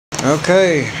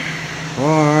Okay,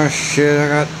 well, shit, I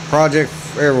got project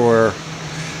everywhere.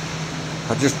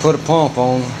 I just put a pump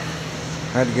on.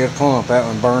 Had to get a pump. That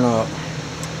one burn up.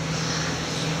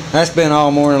 That's been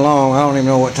all morning long. I don't even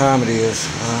know what time it is.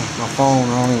 My phone,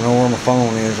 I don't even know where my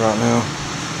phone is right now.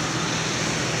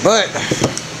 But,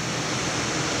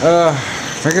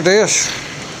 look at this.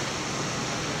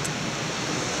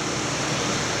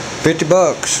 50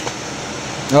 bucks.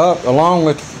 Up along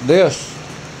with this.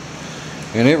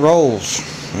 And it rolls.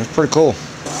 That's pretty cool.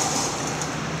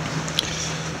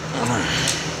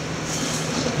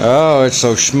 Oh, it's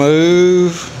so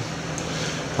smooth.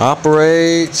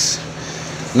 Operates.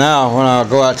 Now, when I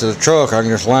go out to the truck, I can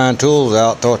just line tools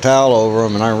out, throw a towel over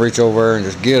them, and I can reach over there and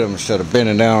just get them instead of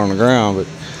bending down on the ground. But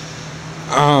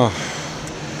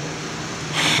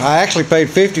I actually paid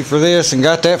 $50 for this and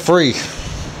got that free.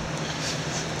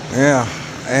 Yeah,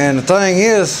 and the thing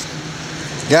is,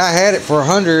 the guy had it for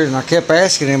 $100, and I kept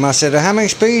asking him. I said, "How many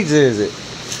speeds is it?"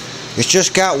 It's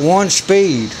just got one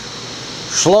speed,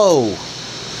 slow.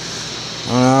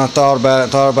 And I thought about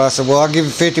it. I said, "Well, I'll give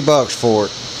you 50 bucks for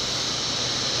it."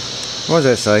 What does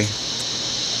that say?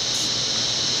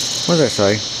 What does that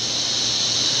say?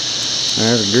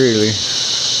 There's a Grizzly.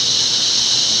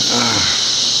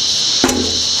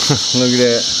 Look at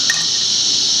that.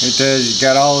 It says it's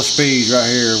got all the speeds right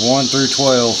here, 1 through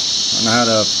 12. I know how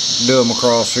to do them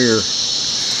across here.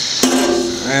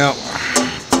 Yep.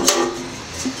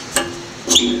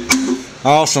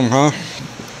 Awesome, huh?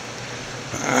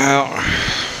 Well,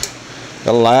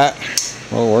 got a light,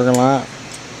 a little working light.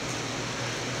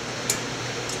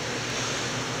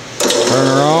 Turn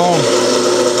her on.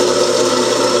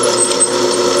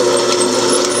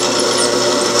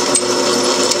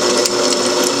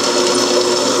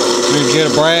 You get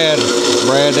a brad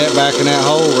that back in that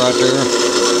hole right there.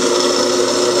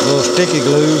 A little sticky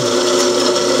glue.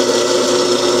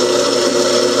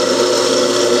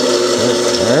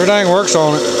 Everything works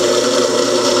on it.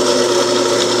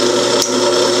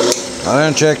 I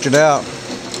done checked it out.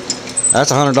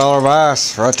 That's a $100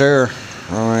 vise right there.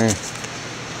 I mean,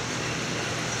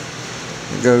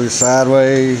 it goes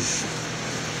sideways,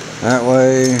 that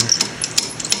way,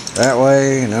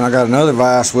 and then I got another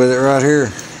vise with it right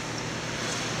here.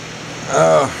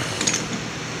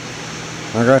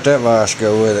 I got that vise to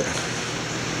go with it.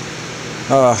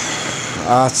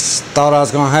 I thought I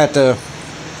was gonna have to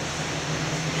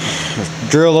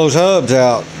drill those hubs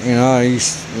out. You know, I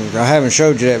haven't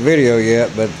showed you that video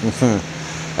yet, but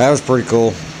that was pretty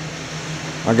cool.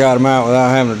 I got them out without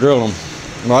having to drill them.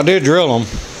 Well, I did drill them,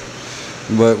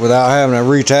 but without having to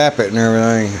retap it and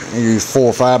everything. I used 4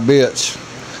 or 5 bits.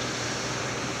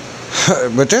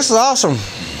 But this is awesome.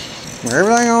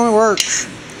 Everything on it works.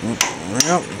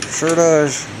 Yep, sure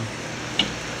does.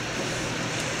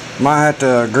 Might have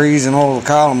to grease and oil the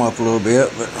column up a little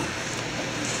bit, but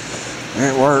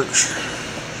it works.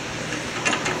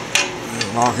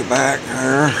 Lock it back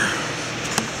there.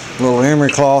 Little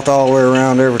emery cloth all the way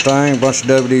around everything. Bunch of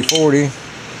WD-40.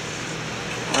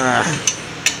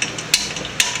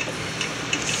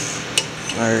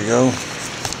 There you go.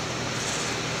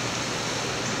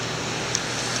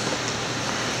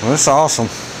 Well, that's awesome.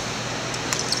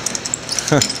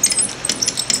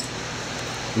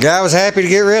 Guy was happy to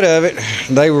get rid of it.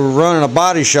 They were running a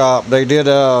body shop. They did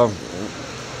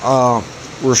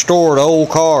restored old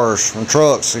cars and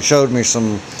trucks. They showed me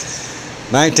some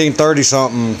 1930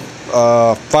 something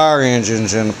fire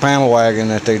engines in the panel wagon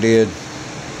that they did.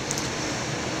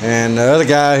 And the other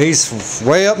guy, he's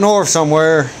way up north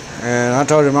somewhere, and I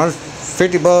told him, "I'm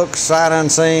 50 bucks sight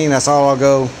unseen, that's all I'll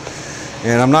go,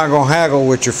 and I'm not gonna haggle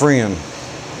with your friend."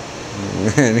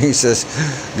 And he says,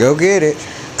 "Go get it,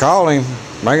 call him,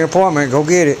 make an appointment, go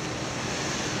get it."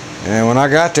 And when I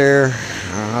got there,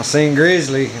 I seen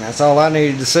Grizzly, and that's all I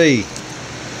needed to see.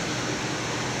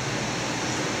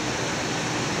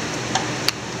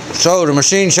 So the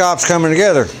machine shop's coming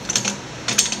together.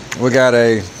 We got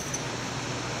a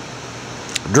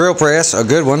drill press, a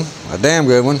good one, a damn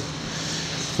good one.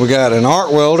 We got an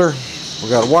arc welder, we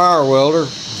got a wire welder,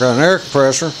 we got an air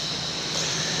compressor,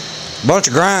 a bunch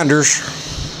of grinders,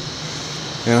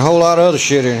 and a whole lot of other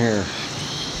shit in here.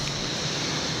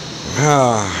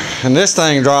 And this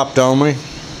thing dropped on me.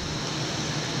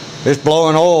 It's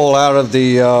blowing oil out of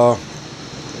the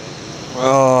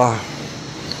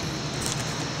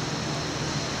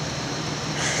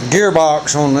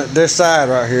gearbox on this side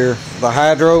right here, the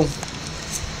hydro.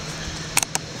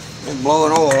 It's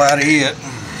blowing oil out of it.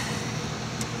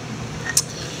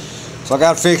 So I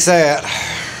got to fix that.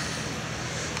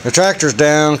 The tractor's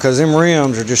down because them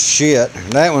rims are just shit.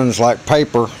 That one's like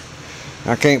paper.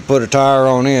 I can't put a tire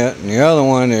on it. And the other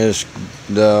one is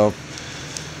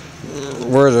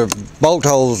where the bolt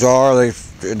holes are,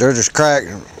 they're just cracked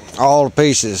all the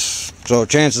pieces. So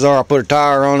chances are I put a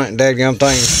tire on it and dadgum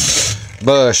thing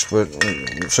bust. But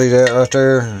see that right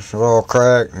there? It's all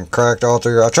cracked and cracked all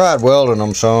through. I tried welding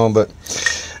them some, but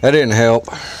that didn't help.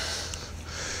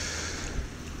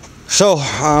 So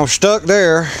I'm stuck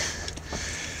there.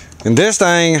 And this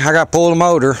thing, I got to pull the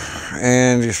motor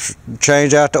and just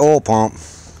change out the oil pump.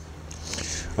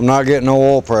 I'm not getting no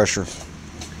oil pressure.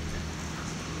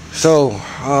 So,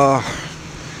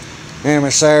 damn,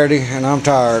 it's Saturday and I'm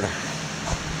tired.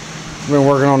 I've been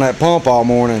working on that pump all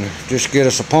morning just to get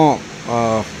us a pump.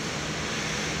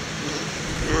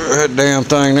 That damn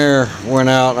thing there went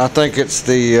out. I think it's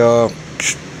the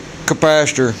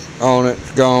capacitor on it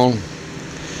gone.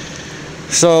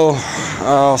 So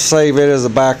I'll save it as a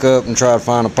backup and try to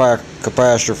find a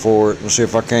capacitor for it and see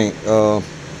if I can't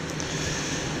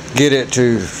get it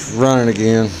to running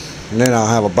again, and then I'll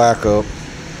have a backup,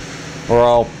 or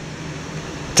I'll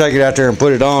take it out there and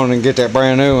put it on and get that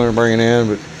brand new one and bring it in.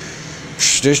 But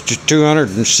it's just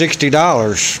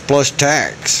 $260 plus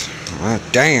tax.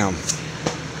 Damn.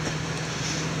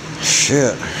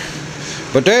 Shit.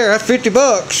 But there, that's 50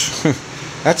 bucks.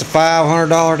 That's a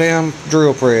 $500 damn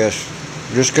drill press.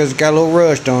 Just because it's got a little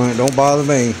rust on it, don't bother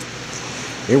me.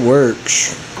 It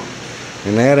works.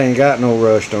 And that ain't got no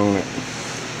rust on it.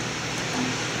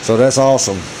 So that's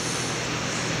awesome.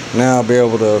 Now I'll be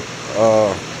able to,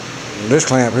 this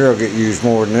clamp here will get used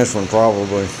more than this one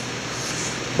probably.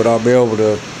 But I'll be able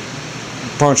to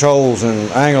punch holes in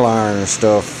angle iron and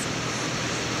stuff.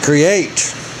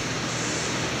 Create.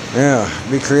 Yeah,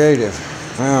 be creative.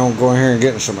 Now I'm going here and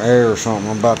getting some air or something.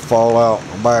 I'm about to fall out.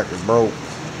 My back is broke.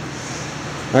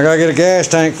 I gotta get a gas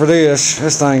tank for this.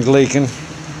 This thing's leaking.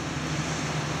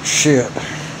 Shit.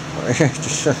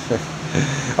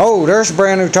 Oh, there's a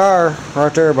brand new tire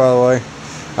right there, by the way.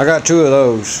 I got 2 of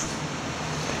those.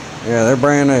 Yeah, they're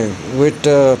brand new with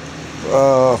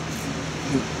oh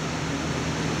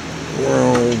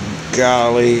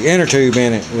golly, inner tube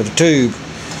in it with a tube.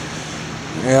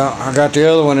 Yeah, I got the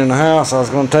other one in the house. I was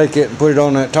going to take it and put it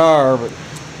on that tire, but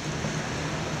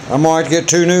I might get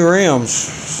 2 new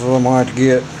rims. So I might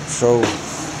get, so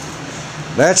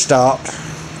that stopped.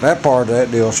 That part of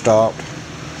that deal stopped.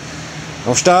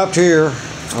 I'm stopped here.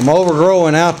 I'm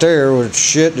overgrowing out there with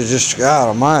shit that just, God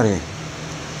almighty.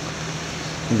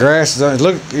 The grass is on.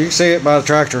 Look, you can see it by the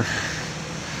tractor.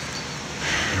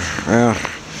 Yeah,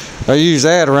 I used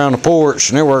that around the porch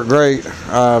and it worked great.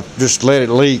 I just let it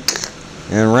leak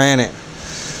and ran it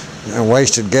and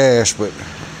wasted gas, but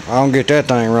I don't get that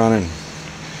thing running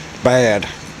bad.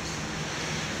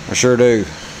 I sure do.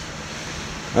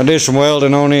 I did some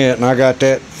welding on it and I got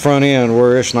that front end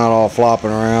where it's not all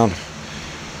flopping around.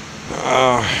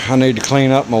 I need to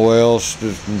clean up my welds.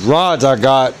 The rods I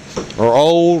got are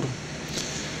old.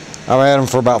 I've had them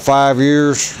for about 5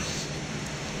 years.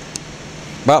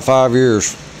 About 5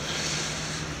 years.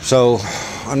 So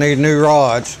I need new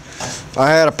rods. I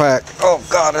had a pack. Oh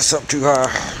God, that's up too high.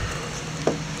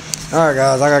 Alright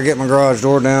guys, I gotta get my garage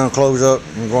door down, close up,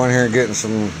 and go in here and get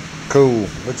some cool.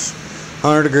 It's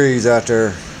 100 degrees out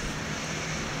there.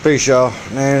 Peace y'all.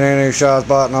 Nanny, Shaw's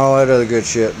bot, and all that other good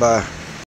shit. Bye.